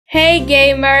Hey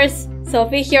gamers!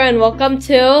 Sophie here and welcome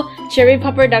to Cherry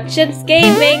Pop Productions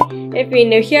Gaming! If you're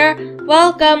new here,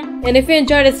 welcome! And if you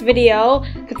enjoyed this video,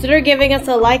 consider giving us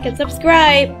a like and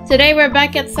subscribe! Today we're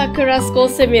back at Sakura School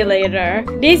Simulator.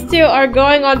 These two are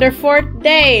going on their 4th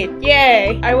date!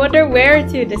 Yay! I wonder where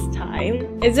to this time.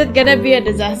 Is it gonna be a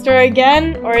disaster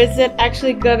again? Or is it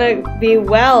actually gonna be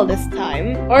well this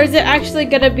time? Or is it actually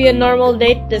gonna be a normal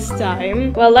date this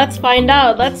time? Well, let's find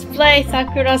out. Let's play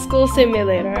Sakura School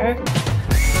Simulator.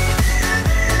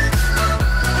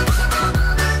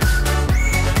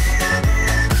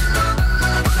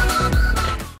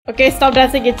 Okay, stop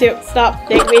dancing, you two. Stop.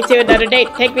 Take me to another date.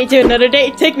 Take me to another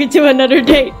date. Take me to another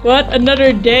date. What?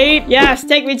 Another date? Yes,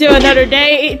 take me to another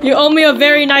date. You owe me a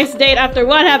very nice date after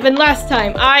what happened last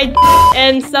time.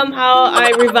 And somehow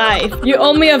I revived. You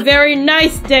owe me a very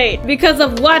nice date because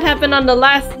of what happened on the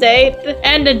last date,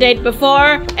 and the date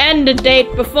before, and the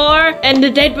date before, and the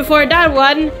date before that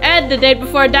one, and the date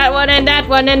before that one, and that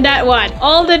one, and that one.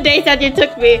 All the dates that you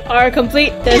took me are a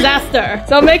complete disaster.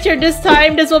 So make sure this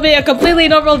time this will be a completely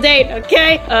normal date,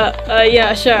 okay?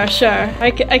 Yeah, sure.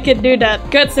 I can do that.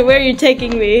 Good, so where are you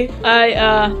taking me? I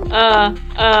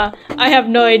have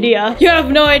no idea. You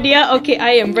have no idea? Okay,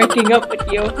 I am breaking up with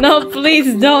you. No,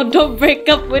 please don't break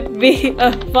up with me.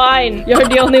 Fine. You're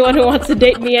the only one who wants to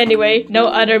date me anyway. No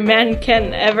other man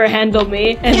can ever handle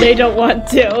me, and they don't want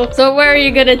to. So where are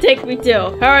you gonna take me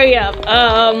to? Hurry up.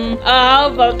 How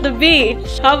about the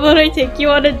beach? How about I take you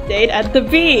on a date at the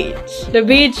beach? The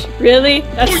beach? Really?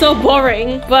 That's so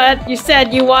boring. But you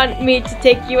said you want me to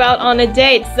take you out on a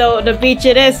date, so the beach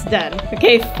it is then.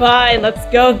 Okay, fine. Let's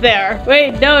go there.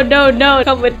 Wait, no.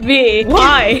 Come with me.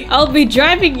 Why? I'll be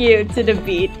driving you to the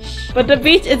beach. But the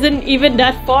beach isn't even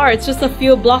that far. It's just a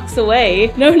few blocks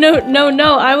away. No.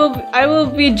 I will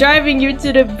be driving you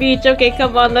to the beach. Okay,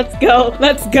 come on. Let's go.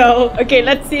 Okay,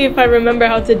 let's see if I remember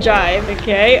how to drive.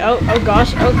 Okay. Oh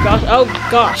gosh.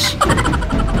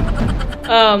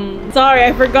 Sorry,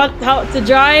 I forgot how to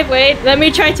drive. Wait, let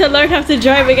me try to learn how to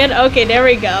drive again. Okay, there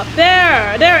we go.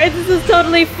 There, this is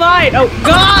totally fine. Oh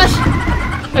gosh!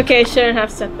 Okay, shouldn't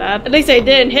have said that. At least I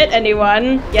didn't hit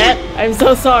anyone yet. I'm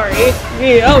so sorry.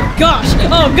 Oh gosh!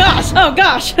 Oh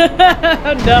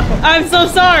no! I'm so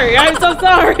sorry! Oh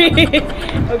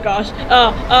gosh.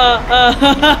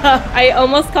 I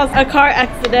almost caused a car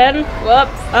accident.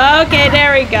 Whoops. Okay,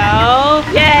 there we go.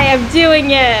 Yay, I'm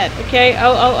doing it. Okay.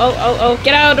 Oh.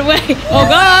 Get out of the way. Oh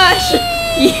gosh!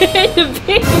 Yay, the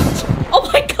beach! Oh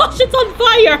my gosh, it's on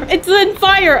fire! It's on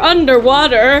fire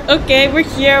underwater. Okay, we're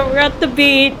here. We're at the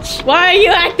beach. Why are you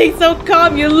acting so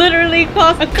calm? You literally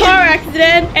caused a car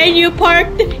accident and you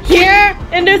parked here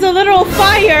and there's a little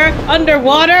fire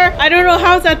underwater. I don't know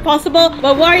how is that possible,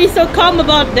 but why are you so calm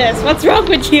about this? What's wrong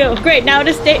with you? Great, now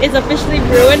this date is officially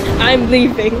ruined. I'm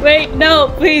leaving. Wait, no,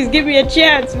 please give me a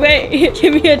chance. Wait,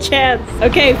 give me a chance.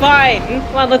 Okay, fine.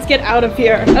 Come on, let's get out of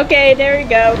here. Okay, there we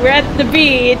go. We're at the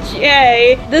beach.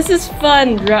 Yay. This is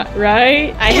fun,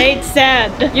 right? I hate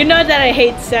sand. You know that I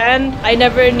hate sand. I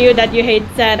never knew that you hate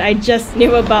sand. I just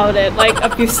knew about it like a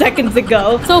few seconds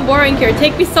ago. So boring here.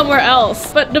 Take me somewhere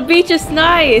else. But the beach is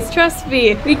nice. Trust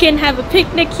me. We can have a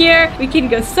picnic here. We can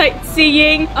go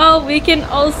sightseeing. Oh, we can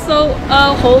also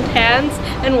hold hands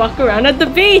and walk around at the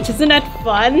beach. Isn't that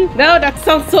fun? No, that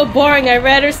sounds so boring. I'd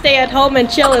rather stay at home and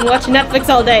chill and watch Netflix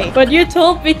all day. But you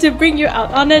told me to bring you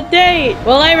out on a date.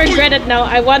 Well, I regret it now.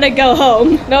 I want to go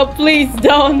home. No, please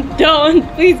don't.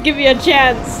 Please give me a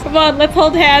chance. Come on, let's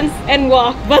hold hands and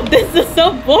walk. But this is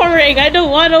so boring. I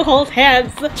don't want to hold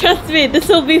hands. Trust me, this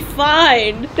will be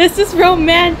fine. This is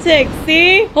romantic,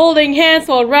 see? Holding hands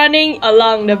while running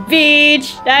along the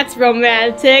beach. That's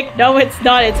romantic. No, it's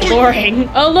not. It's boring.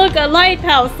 Oh, look, a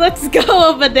lighthouse. Let's go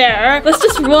over there. Let's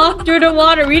just walk through the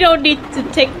water. We don't need to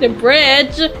take the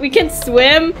bridge. We can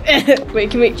swim.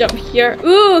 Wait, can we jump here?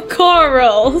 Ooh,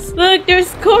 corals. Look,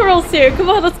 there's corals here. Come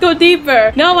on, let's go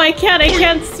deeper. No, I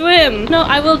can't swim. No,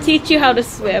 I will teach you how to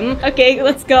swim. Okay,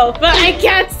 let's go. But I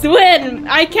can't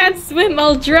swim.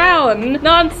 I'll drown.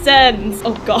 Nonsense.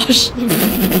 Oh gosh.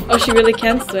 Oh, she really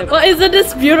can swim. Well, isn't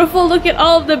this beautiful? Look at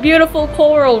all of the beautiful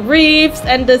coral reefs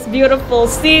and this beautiful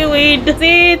seaweed.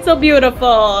 See, it's so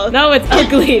beautiful. No, it's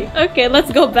ugly. Okay,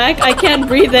 let's go back. I can't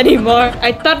breathe anymore.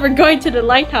 I thought we're going to the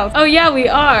lighthouse. Oh yeah, we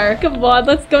are. Come on,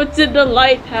 let's go to the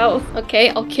lighthouse. Okay,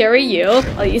 I'll carry you.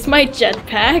 I'll use my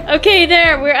jetpack. Okay,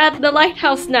 there. We're at the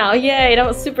lighthouse now. Yay, that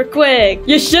was super quick.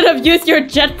 You should have used your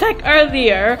jetpack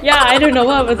earlier. Yeah, I don't know,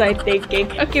 what was I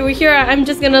thinking? Okay, well here, I'm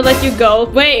just gonna let you go.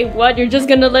 Wait, what? You're just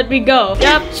gonna let me go?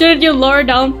 Yep, shouldn't you lower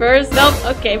down first? Nope,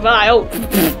 okay, bye. Oh.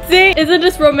 See, isn't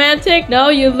this romantic? No,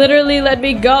 you literally let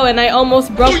me go and I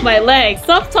almost broke my leg.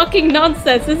 Stop talking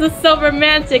nonsense, this is so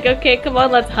romantic. Okay, come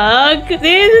on, let's hug. See,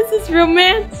 this is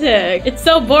romantic. It's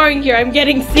so boring here, I'm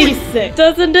getting seasick.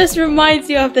 Doesn't this remind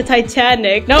you of the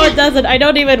Titanic? No, it doesn't, I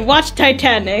don't even watch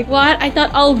Titanic. What? I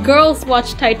thought all girls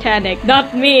watch Titanic,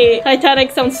 not me.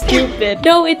 Titanic sounds stupid.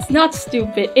 No, it's not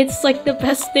stupid, it's like the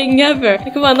best thing ever.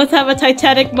 Come on, let's have a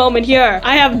Titanic moment here.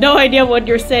 I have no idea what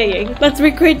you're saying. Let's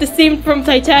recreate the scene from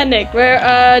Titanic where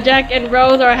Jack and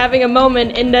Rose are having a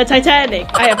moment in the Titanic.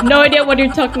 I have no idea what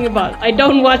you're talking about. I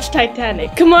don't watch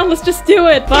Titanic. Come on, let's just do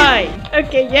it. Fine.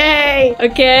 Okay, yay.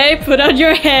 Okay, put out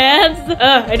your hands.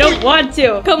 I don't want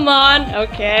to. Come on.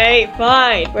 Okay,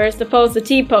 fine. Where's the pose? The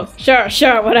T pose.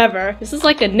 Sure, whatever. This is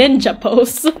like a ninja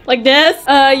pose. Like this?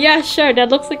 Yeah, sure. That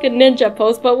looks like a ninja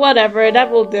pose, but whatever.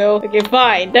 That will do. Okay,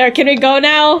 fine. There, can we go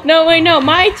now? No, wait, no.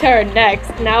 My turn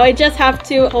next. Now I just have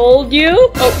to hold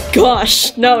you. Oh,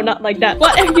 gosh. No, not like that.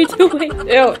 What are you doing?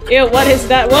 Ew, what is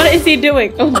that? What is he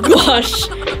doing? Oh, gosh.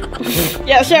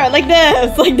 Yeah, sure, like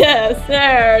this.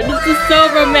 There, this is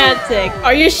so romantic.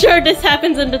 Are you sure this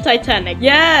happens in the Titanic?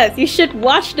 Yes, you should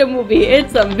watch the movie.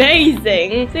 It's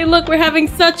amazing. See, look, we're having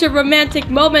such a romantic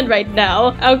moment right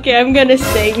now. Okay, I'm gonna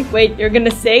sing. Wait, you're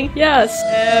gonna sing? Yes.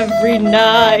 Every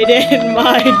night in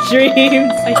my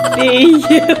dreams, I see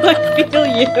you, I feel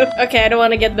you. Okay, I don't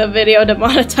want to get the video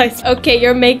demonetized. Okay,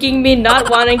 you're making me not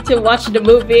wanting to watch the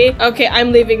movie. Okay,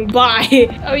 I'm leaving. Bye.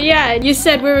 Oh yeah, you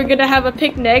said we were gonna have a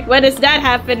picnic. When is that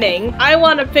happening? I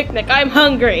want a picnic. I'm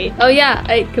hungry. Oh yeah,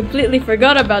 I completely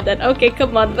forgot about that. Okay,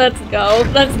 come on, let's go.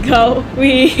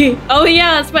 Oh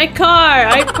yeah, it's my car.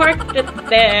 I parked it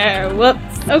there. Whoops.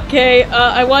 Okay,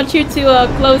 I want you to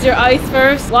close your eyes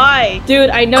first. Why?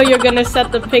 Dude, I know you're gonna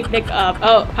set the picnic up.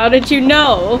 Oh, how did you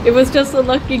know? It was just a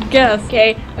lucky guess.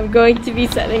 Okay, I'm going to be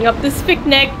setting up this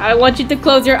picnic. I want you to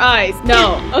close your eyes.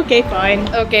 No. Okay, fine.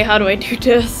 Okay, how do I do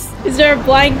this? Is there a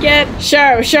blanket?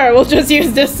 Sure, we'll just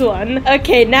use this one.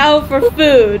 Okay, now for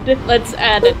food. Let's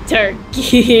add a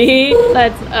turkey.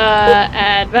 Let's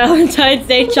add Valentine's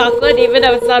Day chocolate, even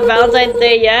though it's not Valentine's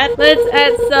Day yet. Let's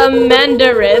add some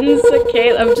mandarins.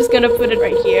 Okay, I'm just gonna put it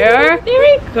right here. There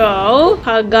we go.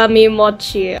 Kagami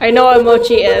mochi. I know what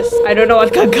mochi is. I don't know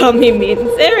what kagami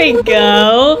means. There we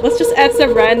go. Let's just add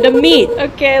some random meat.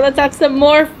 Okay, let's add some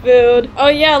more food. Oh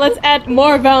yeah, let's add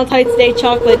more Valentine's Day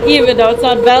chocolate, even though it's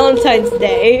not Valentine's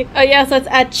Day. Oh yes, let's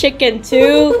add chicken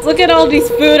too. Look at all these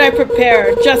food I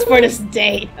prepared just for this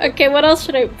date. Okay, what else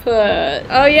should I put?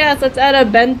 Oh yes, let's add a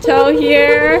bento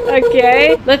here.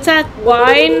 Okay, let's add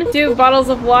wine. 2 bottles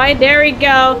of wine. There we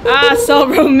go. Ah, so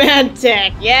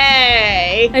romantic.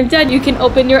 Yay. I'm done. You can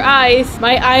open your eyes.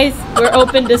 My eyes were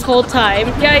open this whole time.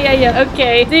 Yeah.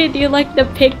 Okay. See, do you like the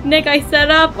picnic I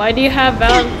set up? Why do you have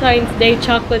Valentine's Day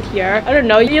chocolate here? I don't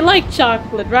know. You like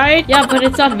chocolate, right? Yeah, but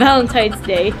it's not Valentine's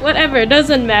Day. Whatever,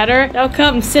 doesn't matter. Now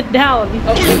come, sit down.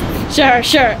 Oh,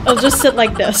 sure. I'll just sit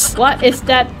like this. What is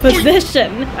that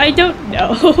position? I don't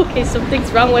know. Okay,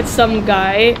 something's wrong with some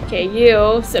guy. Okay,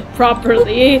 you sit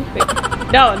properly. Wait.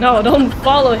 No, don't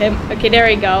follow him. Okay, there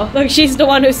we go. Look, she's the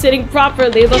one who's sitting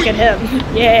properly. Look at him.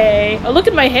 Yay. Oh, look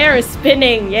at my hair is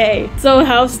spinning. Yay. So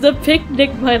how's the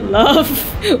picnic, my love?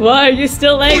 Why are you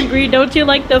still angry? Don't you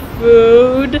like the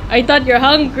food? I thought you're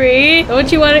hungry. Don't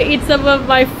you want to eat some of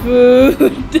my food?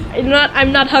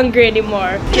 I'm not hungry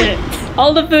anymore.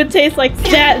 All the food tastes like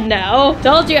sand now.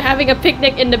 Told you having a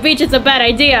picnic in the beach is a bad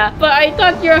idea. But I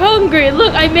thought you're hungry.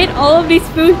 Look, I made all of these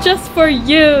food just for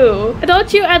you.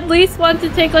 Don't you at least want to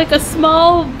take like a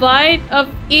small bite of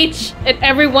each and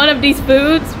every one of these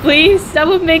foods, please? That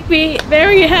would make me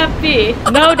very happy.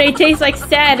 No, they taste like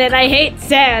sand and I hate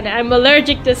sand. I'm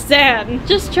allergic to sand.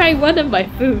 Just try one of my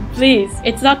food, please.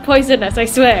 It's not poisonous, I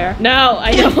swear. No,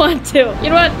 I don't want to. You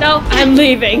know what? No, I'm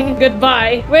leaving.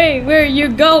 Goodbye. Wait, where are you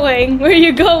going? Where are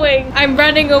you going? I'm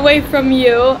running away from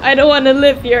you. I don't want to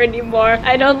live here anymore.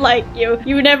 I don't like you.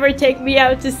 You never take me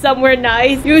out to somewhere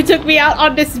nice. You took me out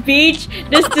on this beach.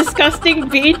 This disgusting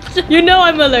beach. You know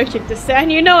I'm allergic to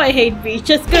sand. You know I hate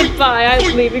beaches. Goodbye.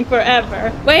 I'm leaving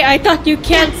forever. Wait, I thought you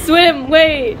can't swim.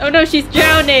 Wait. Oh no, she's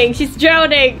drowning. She's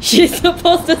drowning. She's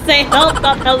supposed to say help,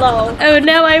 not hello. Oh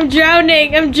no, I'm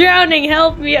drowning. I'm drowning.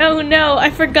 Help me. Oh no, I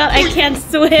forgot I can't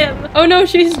swim. Oh no,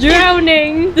 she's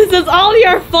drowning. This is all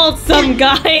your fault, some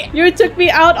guy. You took me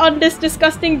out on this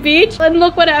disgusting beach and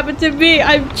look what happened to me.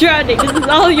 I'm drowning. This is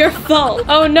all your fault.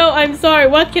 Oh no, I'm sorry.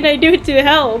 What can I do to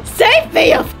help? Save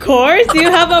me, of course. You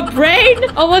have a brain?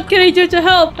 Oh, what can I do to help?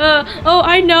 help. Oh,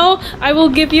 I know. I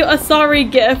will give you a sorry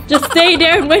gift. Just stay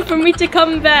there and wait for me to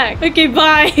come back. Okay,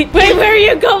 bye. Wait, where are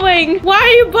you going? Why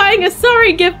are you buying a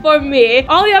sorry gift for me?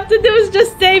 All you have to do is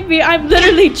just save me. I'm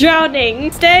literally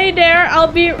drowning. Stay there.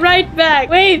 I'll be right back.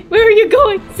 Wait, where are you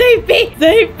going? Save me.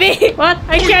 Save me. What?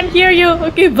 I can't hear you.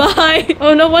 Okay, bye.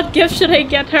 Oh no, what gift should I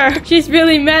get her? She's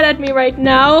really mad at me right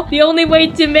now. The only way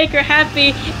to make her happy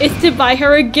is to buy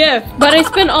her a gift. But I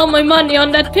spent all my money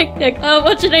on that picnic.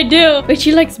 What should I do? Wait,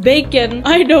 she likes bacon.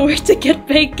 I know where to get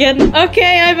bacon.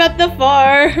 Okay, I'm at the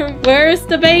farm. Where's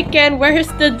the bacon? Where's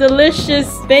the delicious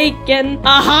bacon?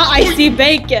 Aha, I see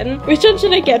bacon. Which one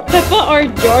should I get? Peppa or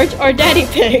George or Daddy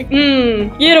Pig?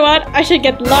 You know what? I should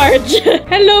get large.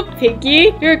 Hello,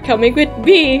 Piggy. You're coming with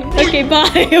me. Okay,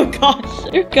 bye. Oh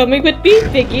gosh. You're coming with me,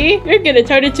 Piggy. You're gonna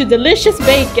turn into delicious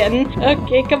bacon.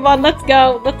 Okay, come on. Let's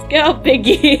go. Let's go,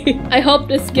 Piggy. I hope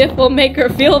this gift will make her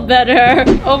feel better.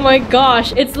 Oh my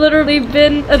gosh. It's literally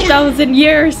been 1,000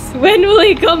 years. When will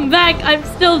he come back? I'm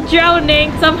still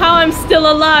drowning. Somehow I'm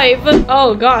still alive.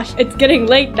 Oh gosh. It's getting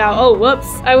late now. Oh, whoops.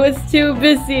 I was too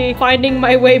busy finding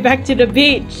my way back to the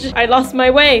beach. I lost my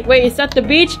way. Wait, is that the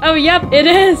beach? Oh, yep, it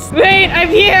is. Wait, I'm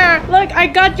here. Look, I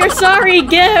got your sorry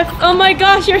gift. Oh my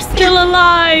gosh, you're still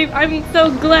alive. I'm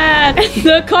so glad.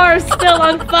 The car's still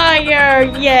on fire.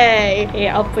 Yay. Hey,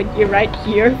 I'll put you right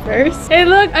here first. Hey,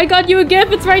 look, I got you a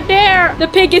gift. It's right there. The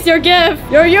pig is your gift.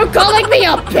 You're calling me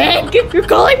a pig? You're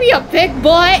calling me a pig,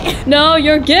 boy? No,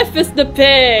 your gift is the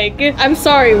pig. I'm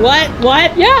sorry, what?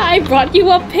 What? Yeah, I brought you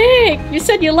a pig. You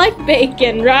said you like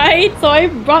bacon, right? So I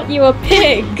brought you a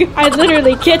pig. I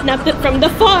literally kidnapped it from the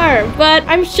farm. But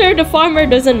I'm sure the farmer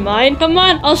doesn't mind. Come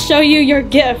on, I'll show you your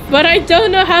gift. But I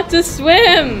don't know how to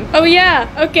swim. Oh yeah,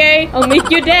 okay. I'll meet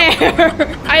you there.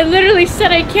 I literally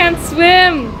said I can't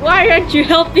swim. Why aren't you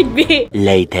helping me?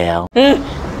 Later.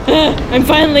 I'm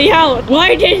finally out.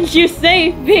 Why didn't you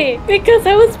save me? Because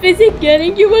I was busy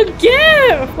getting you a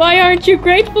gift. Why aren't you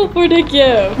grateful for the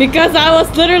gift? Because I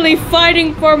was literally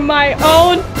fighting for my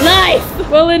own life.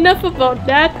 Well, enough about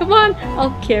that. Come on,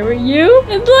 I'll carry you.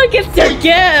 And look, it's your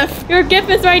gift. Your gift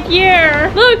is right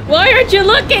here. Look, why aren't you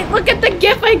looking? Look at the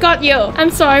gift I got you.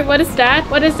 I'm sorry, what is that?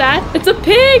 What is that? It's a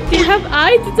pig. Do you have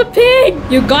eyes? It's a pig.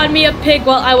 You got me a pig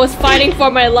while I was fighting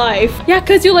for my life. Yeah,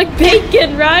 because you like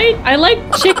bacon, right? I like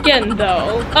chicken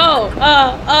though.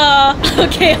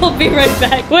 Okay, I'll be right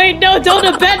back. Wait, no, don't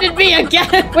abandon me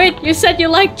again. Wait, you said you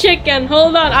like chicken.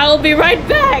 Hold on, I'll be right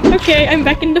back. Okay, I'm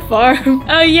back in the farm.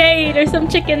 Oh yay, there's some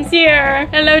chickens here.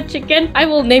 Hello, chicken. I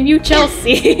will name you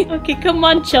Chelsea. Okay, come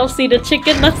on, Chelsea the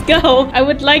chicken. Let's go. I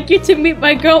would like you to meet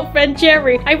my girlfriend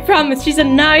Jerry. I promise she's a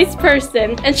nice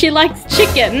person and she likes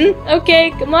chicken.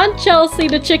 Okay, come on, Chelsea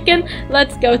the chicken.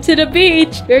 Let's go to the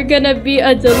beach. You're gonna be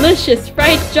a delicious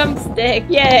fried drumstick.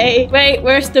 Yay. Wait,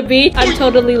 where's the beach? I'm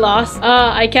totally lost.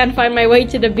 I can't find my way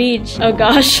to the beach. Oh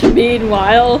gosh.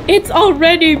 Meanwhile, it's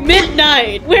already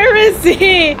midnight. Where is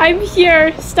he? I'm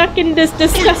here, stuck in this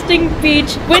disgusting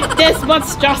beach with this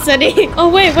monstrosity. Oh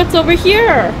wait, what's over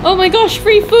here? Oh my gosh,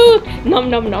 free food. Nom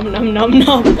nom nom nom nom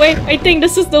nom. Wait, I think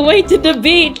this is the way to the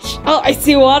beach. Oh, I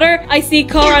see water. I see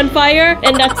car on fire.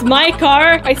 And that's my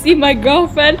car. I see my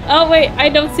girlfriend. Oh wait, I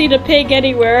don't see the pig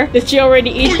anywhere. Did she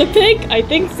already eat the pig? I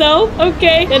think so.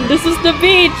 Okay, and this is the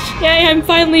beach. Yay, I'm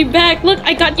finally back. Look,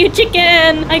 I got you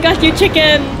chicken. I got you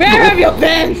chicken. Where have you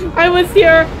been? I was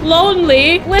here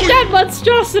lonely with that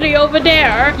monstrosity over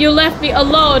there. You left me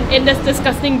alone in this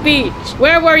disgusting beach.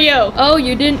 Where were you? Oh,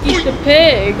 you didn't eat the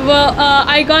pig. Well,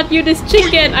 I got you this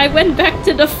chicken. I went back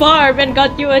to the farm and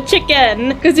got you a chicken.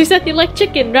 Because you said you like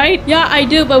chicken, right? Yeah, I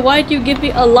do, but why'd you give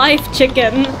me a live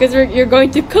chicken? Because you're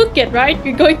going to cook it, right?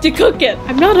 You're going to cook it.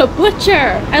 I'm not a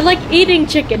butcher. I like eating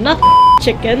chicken, not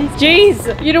chickens.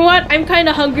 Jeez. You know what? I'm kind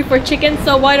of hungry for chicken,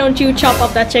 so why don't you chop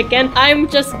up that chicken? I'm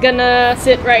just gonna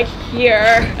sit right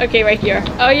here. Okay, right here.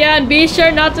 Oh yeah, and be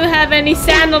sure not to have any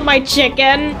sand on my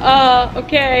chicken.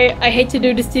 Okay. I hate to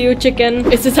do this to you,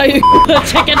 chicken. Is this how you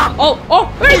chicken? Oh,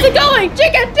 where is it going?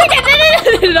 Chicken!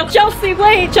 Chelsea,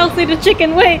 wait! Chelsea the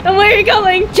chicken, wait! Oh, where are you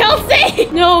going? Chelsea!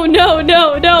 No,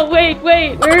 wait.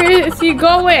 Where is he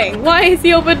going? Why is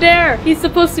he over there? He's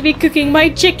supposed to be cooking my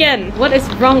chicken. What is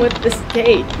wrong with this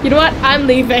date? You know what? I'm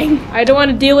leaving. I don't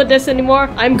want to deal with this anymore.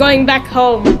 I'm going back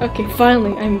home. Okay,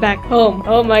 finally, I'm back home.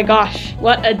 Oh my gosh,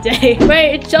 what a day.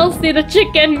 Wait, Chelsea the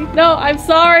chicken. No, I'm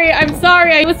sorry.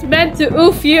 I was meant to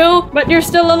oof you, but you're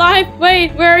still alive.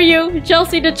 Wait, where are you?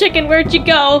 Chelsea the chicken, where'd you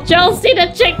go? Chelsea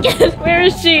the chicken, where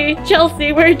is she?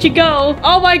 Chelsea, where'd you go?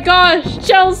 Oh my gosh,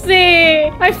 Chelsea,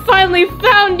 I finally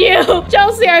found you.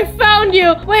 Chelsea, I found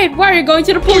you. Wait, why are you going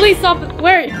to the police office?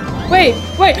 Where? Wait.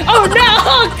 Oh no!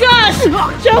 Oh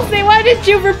gosh! Chelsea, why did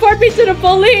you report me to the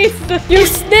police? You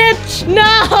snitch! No!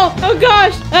 Oh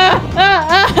gosh!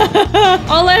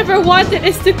 All I ever wanted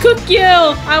is to cook you.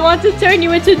 I want to turn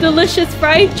you into delicious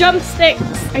fried drumsticks.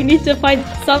 I need to find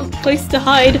some place to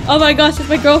hide. Oh my gosh, it's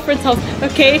my girlfriend's house.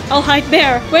 Okay, I'll hide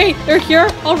there. Wait, they're here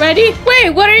already? Wait,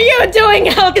 what are you doing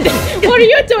out there? What are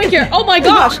you doing here? Oh my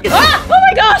gosh! Ah! Oh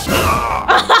my gosh!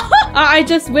 I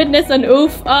just witnessed an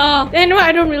oof. Anyway,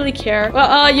 I don't really care.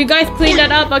 Well, you guys clean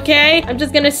that up, okay? I'm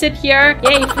just gonna sit here.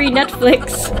 Yay, free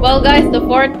Netflix. Well, guys, the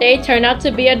 4th day turned out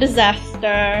to be a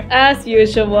disaster, as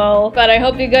usual. But I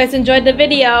hope you guys enjoyed the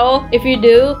video. If you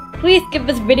do, please give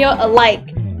this video a like.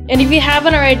 And if you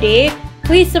haven't already,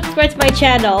 please subscribe to my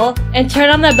channel and turn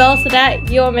on the bell so that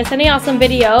you won't miss any awesome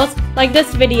videos like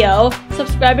this video.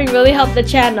 Subscribing really helps the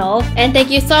channel. And thank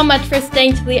you so much for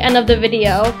staying to the end of the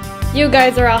video. You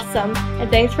guys are awesome. And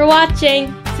thanks for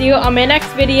watching. See you on my next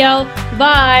video.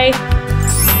 Bye!